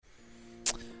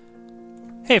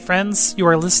Hey friends, you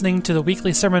are listening to the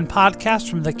weekly sermon podcast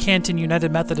from the Canton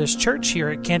United Methodist Church here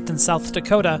at Canton, South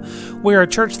Dakota. We are a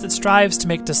church that strives to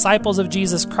make disciples of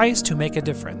Jesus Christ who make a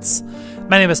difference.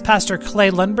 My name is Pastor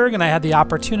Clay Lundberg, and I had the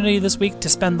opportunity this week to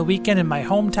spend the weekend in my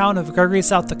hometown of Gregory,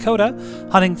 South Dakota,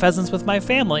 hunting pheasants with my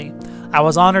family. I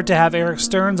was honored to have Eric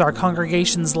Stearns, our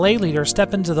congregation's lay leader,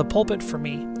 step into the pulpit for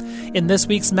me. In this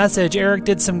week's message, Eric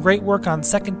did some great work on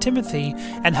 2 Timothy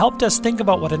and helped us think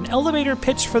about what an elevator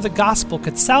pitch for the gospel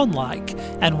could sound like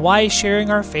and why sharing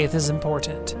our faith is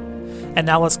important. And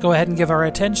now let's go ahead and give our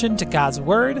attention to God's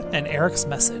Word and Eric's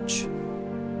message.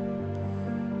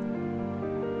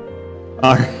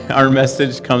 Our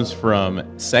message comes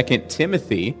from 2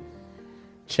 Timothy,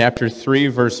 chapter 3,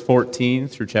 verse 14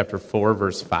 through chapter 4,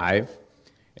 verse 5.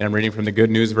 And I'm reading from the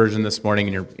Good News version this morning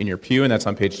in your pew, and that's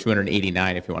on page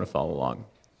 289 if you want to follow along.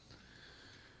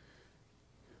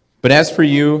 But as for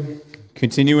you,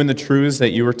 continue in the truths that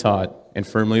you were taught and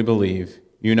firmly believe.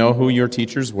 You know who your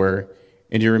teachers were,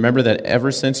 and you remember that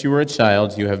ever since you were a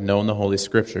child you have known the Holy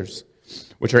Scriptures,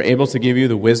 which are able to give you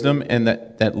the wisdom and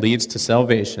that leads to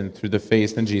salvation through the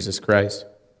faith in Jesus Christ.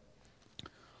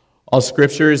 All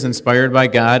Scripture is inspired by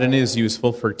God and is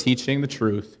useful for teaching the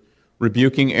truth,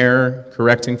 rebuking error,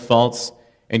 correcting faults,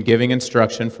 and giving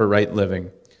instruction for right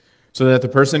living, so that the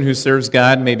person who serves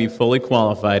God may be fully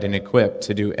qualified and equipped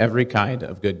to do every kind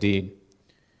of good deed.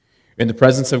 In the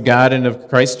presence of God and of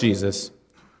Christ Jesus,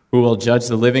 who will judge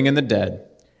the living and the dead,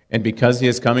 and because he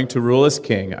is coming to rule as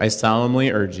king, I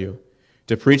solemnly urge you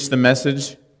to preach the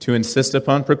message, to insist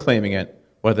upon proclaiming it,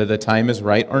 whether the time is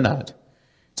right or not,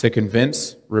 to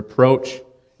convince, reproach,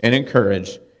 and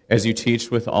encourage as you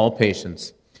teach with all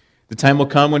patience. The time will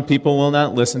come when people will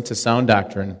not listen to sound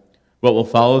doctrine, but will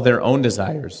follow their own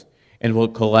desires, and will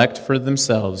collect for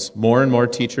themselves more and more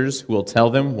teachers who will tell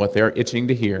them what they are itching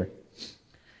to hear.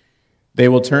 They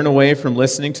will turn away from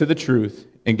listening to the truth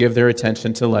and give their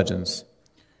attention to legends.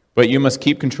 But you must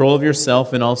keep control of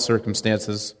yourself in all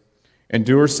circumstances,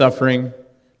 endure suffering,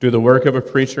 do the work of a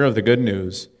preacher of the good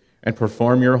news, and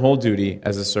perform your whole duty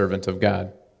as a servant of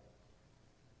God.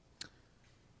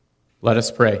 Let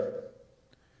us pray.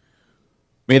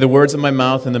 May the words of my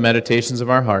mouth and the meditations of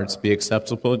our hearts be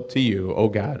acceptable to you, O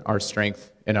God, our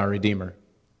strength and our Redeemer.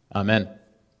 Amen.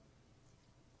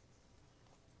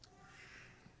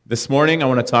 This morning, I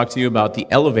want to talk to you about the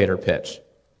elevator pitch.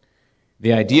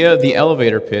 The idea of the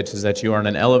elevator pitch is that you are in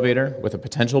an elevator with a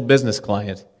potential business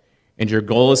client, and your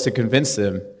goal is to convince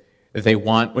them that they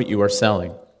want what you are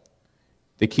selling.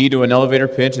 The key to an elevator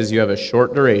pitch is you have a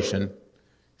short duration,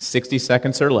 60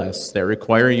 seconds or less, that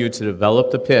require you to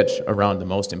develop the pitch around the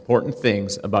most important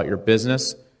things about your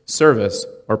business, service,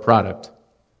 or product.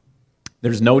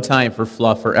 There's no time for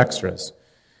fluff or extras.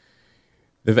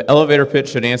 The elevator pitch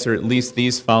should answer at least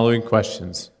these following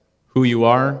questions: who you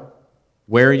are,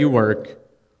 where you work,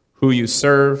 who you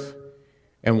serve,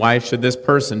 and why should this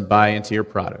person buy into your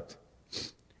product.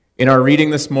 In our reading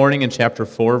this morning in chapter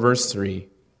 4, verse 3,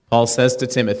 Paul says to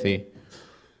Timothy,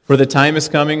 "For the time is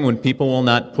coming when people will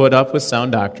not put up with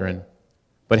sound doctrine,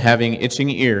 but having itching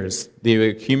ears, they will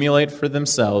accumulate for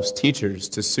themselves teachers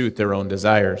to suit their own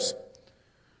desires."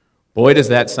 Boy, does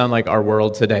that sound like our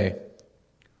world today.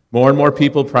 More and more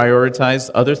people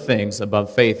prioritize other things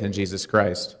above faith in Jesus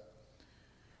Christ.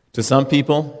 To some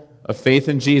people, a faith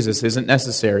in Jesus isn't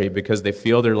necessary because they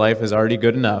feel their life is already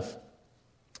good enough,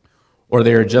 or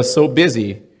they are just so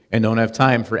busy and don't have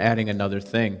time for adding another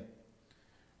thing.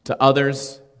 To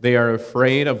others, they are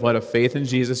afraid of what a faith in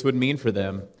Jesus would mean for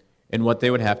them and what they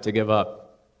would have to give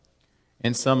up.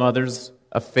 And some others,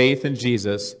 a faith in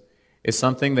Jesus is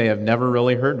something they have never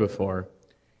really heard before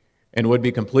and would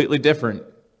be completely different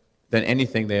than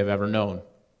anything they have ever known.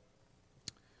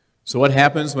 So what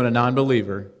happens when a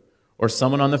non-believer or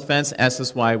someone on the fence asks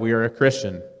us why we are a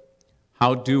Christian?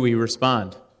 How do we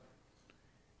respond?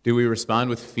 Do we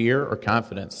respond with fear or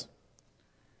confidence?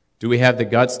 Do we have the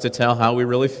guts to tell how we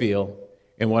really feel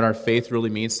and what our faith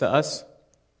really means to us?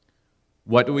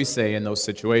 What do we say in those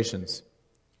situations?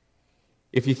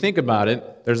 If you think about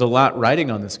it, there's a lot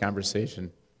riding on this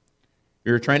conversation.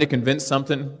 You're trying to convince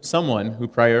someone who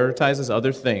prioritizes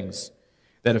other things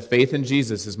that a faith in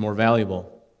Jesus is more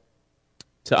valuable.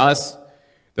 To us,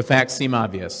 the facts seem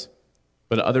obvious,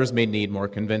 but others may need more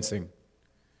convincing.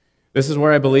 This is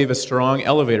where I believe a strong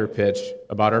elevator pitch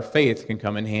about our faith can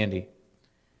come in handy.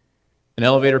 An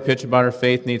elevator pitch about our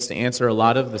faith needs to answer a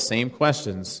lot of the same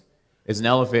questions as an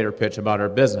elevator pitch about our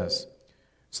business.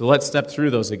 So let's step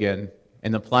through those again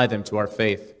and apply them to our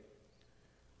faith.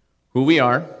 Who we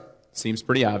are seems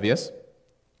pretty obvious.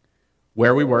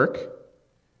 Where we work.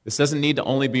 This doesn't need to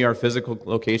only be our physical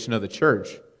location of the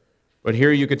church. But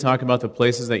here you could talk about the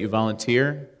places that you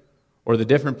volunteer or the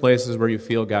different places where you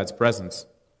feel God's presence.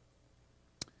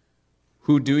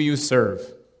 Who do you serve?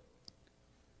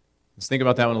 Let's think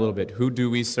about that one a little bit. Who do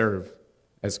we serve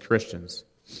as Christians?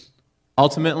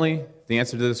 Ultimately, the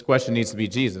answer to this question needs to be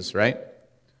Jesus, right?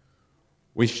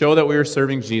 We show that we are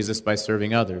serving Jesus by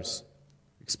serving others.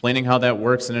 Explaining how that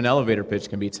works in an elevator pitch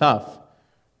can be tough,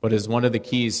 but is one of the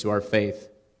keys to our faith.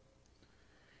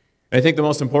 And I think the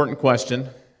most important question,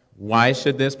 why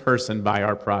should this person buy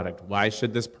our product? Why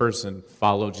should this person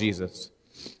follow Jesus?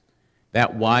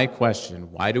 That why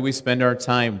question, why do we spend our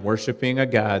time worshiping a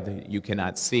God that you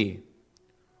cannot see?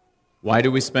 Why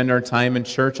do we spend our time in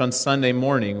church on Sunday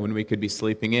morning when we could be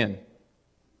sleeping in?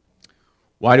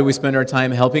 Why do we spend our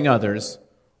time helping others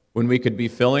when we could be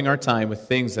filling our time with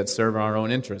things that serve our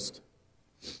own interest?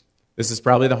 This is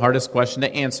probably the hardest question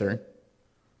to answer,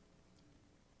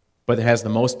 but it has the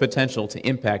most potential to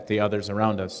impact the others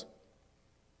around us.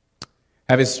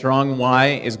 Having a strong why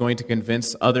is going to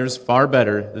convince others far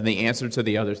better than the answer to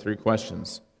the other three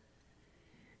questions.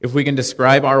 If we can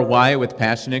describe our why with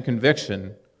passion and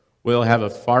conviction, we'll have a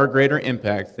far greater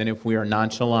impact than if we are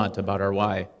nonchalant about our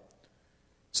why.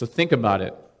 So think about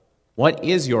it. What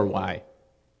is your why?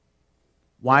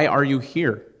 Why are you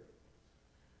here?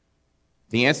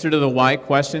 The answer to the why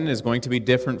question is going to be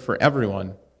different for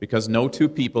everyone because no two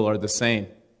people are the same.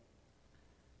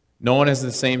 No one has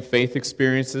the same faith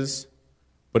experiences,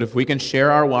 but if we can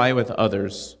share our why with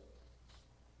others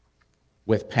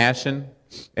with passion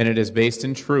and it is based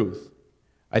in truth,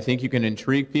 I think you can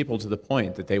intrigue people to the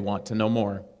point that they want to know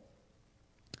more.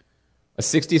 A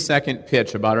 60-second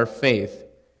pitch about our faith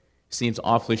seems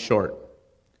awfully short,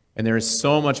 and there is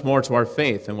so much more to our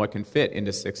faith than what can fit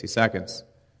into 60 seconds.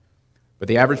 But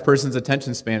the average person's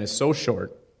attention span is so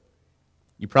short,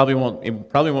 you probably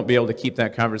won't be able to keep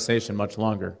that conversation much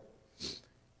longer.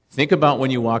 Think about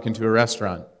when you walk into a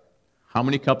restaurant. How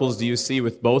many couples do you see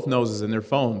with both noses in their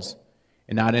phones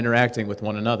and not interacting with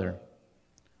one another?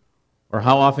 Or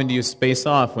how often do you space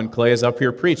off when Clay is up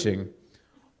here preaching,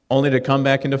 only to come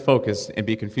back into focus and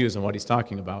be confused on what he's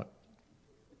talking about?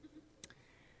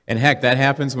 And heck, that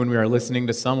happens when we are listening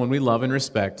to someone we love and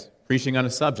respect, preaching on a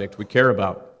subject we care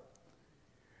about.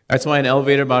 That's why an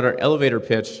elevator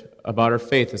pitch about our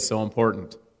faith is so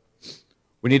important.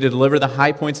 We need to deliver the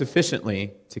high points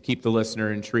efficiently to keep the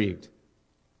listener intrigued.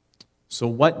 So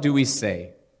what do we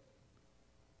say?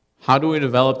 How do we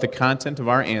develop the content of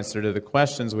our answer to the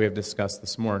questions we have discussed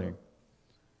this morning?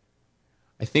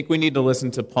 I think we need to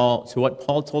listen to what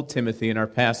Paul told Timothy in our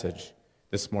passage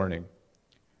this morning.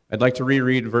 I'd like to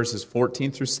reread verses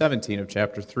 14 through 17 of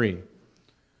chapter 3.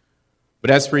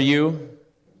 But as for you,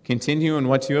 continue in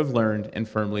what you have learned and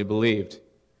firmly believed,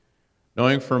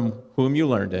 knowing from whom you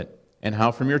learned it, and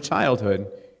how from your childhood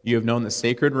you have known the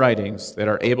sacred writings that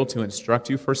are able to instruct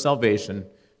you for salvation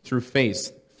through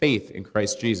faith in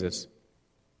Christ Jesus.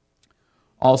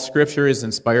 All Scripture is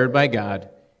inspired by God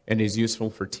and is useful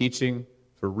for teaching,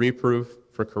 for reproof,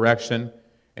 for correction,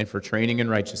 and for training in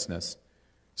righteousness,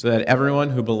 so that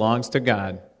everyone who belongs to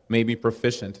God may be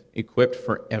proficient, equipped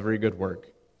for every good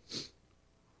work.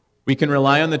 We can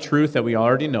rely on the truth that we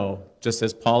already know, just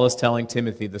as Paul is telling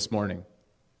Timothy this morning.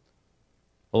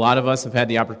 A lot of us have had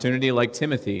the opportunity, like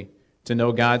Timothy, to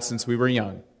know God since we were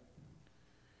young.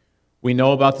 We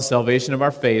know about the salvation of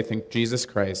our faith in Jesus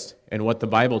Christ and what the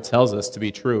Bible tells us to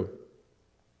be true.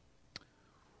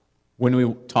 When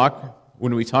we talk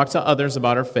to others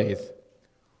about our faith,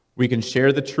 we can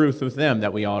share the truth with them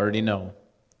that we already know.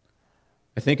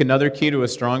 I think another key to a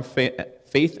strong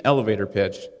faith elevator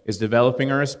pitch is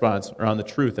developing our response around the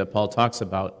truth that Paul talks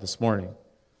about this morning.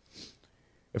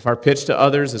 If our pitch to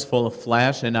others is full of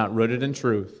flash and not rooted in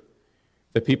truth,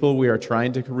 the people we are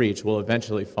trying to reach will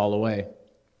eventually fall away.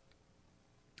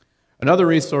 Another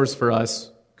resource for us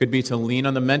could be to lean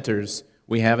on the mentors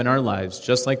we have in our lives,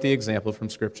 just like the example from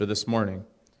Scripture this morning.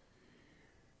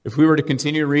 If we were to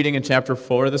continue reading in chapter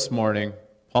 4 this morning,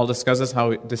 Paul discusses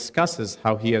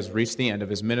how he has reached the end of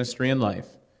his ministry and life.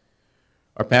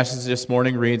 Our passage this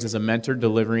morning reads as a mentor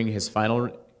delivering his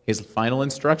final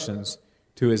instructions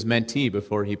to his mentee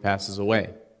before he passes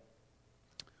away.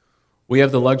 We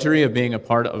have the luxury of being a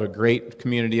part of a great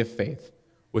community of faith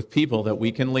with people that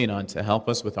we can lean on to help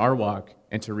us with our walk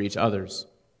and to reach others.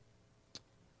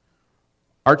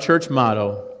 Our church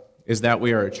motto is that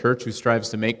we are a church who strives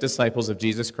to make disciples of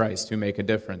Jesus Christ who make a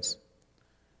difference.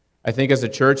 I think as a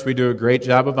church we do a great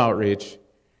job of outreach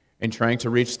and trying to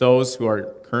reach those who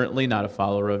are currently not a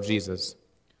follower of Jesus.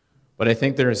 But I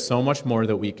think there is so much more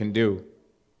that we can do.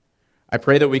 I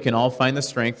pray that we can all find the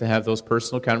strength to have those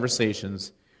personal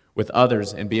conversations with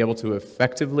others and be able to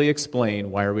effectively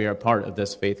explain why we are part of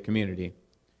this faith community.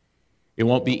 It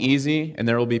won't be easy, and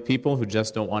there will be people who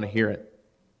just don't want to hear it.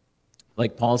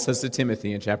 Like Paul says to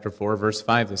Timothy in chapter 4, verse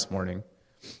 5 this morning,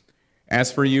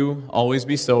 "As for you, always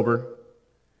be sober,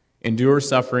 endure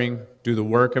suffering, do the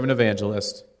work of an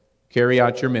evangelist, carry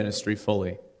out your ministry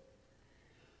fully."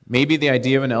 Maybe the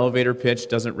idea of an elevator pitch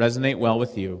doesn't resonate well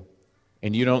with you,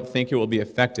 and you don't think it will be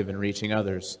effective in reaching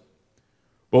others.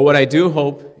 But what I do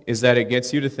hope is that it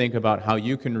gets you to think about how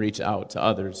you can reach out to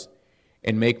others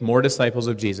and make more disciples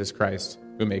of Jesus Christ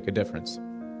who make a difference.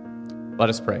 Let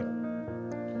us pray.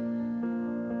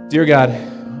 Dear God,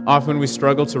 often we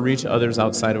struggle to reach others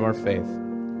outside of our faith.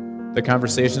 The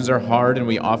conversations are hard and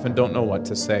we often don't know what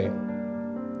to say.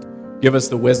 Give us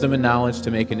the wisdom and knowledge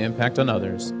to make an impact on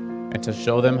others and to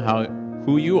show them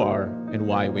who you are and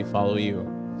why we follow you.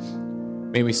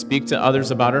 May we speak to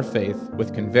others about our faith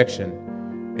with conviction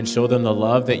and show them the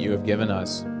love that you have given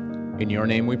us. In your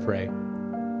name we pray.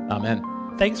 Amen.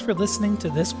 Thanks for listening to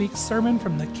this week's sermon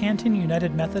from the Canton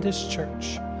United Methodist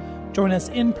Church. Join us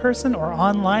in person or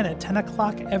online at 10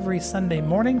 o'clock every Sunday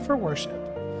morning for worship.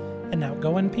 And now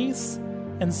go in peace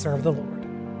and serve the Lord.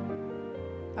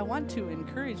 I want to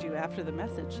encourage you after the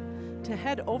message to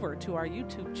head over to our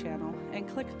YouTube channel and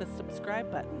click the subscribe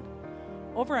button.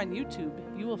 Over on YouTube,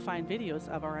 you will find videos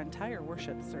of our entire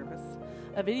worship service,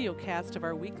 a video cast of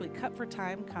our weekly Cut for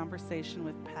Time conversation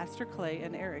with Pastor Clay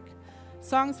and Eric,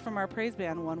 songs from our praise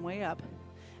band One Way Up,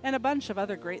 and a bunch of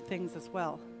other great things as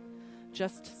well.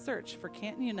 Just search for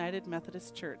Canton United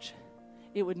Methodist Church.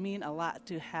 It would mean a lot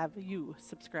to have you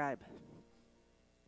subscribe.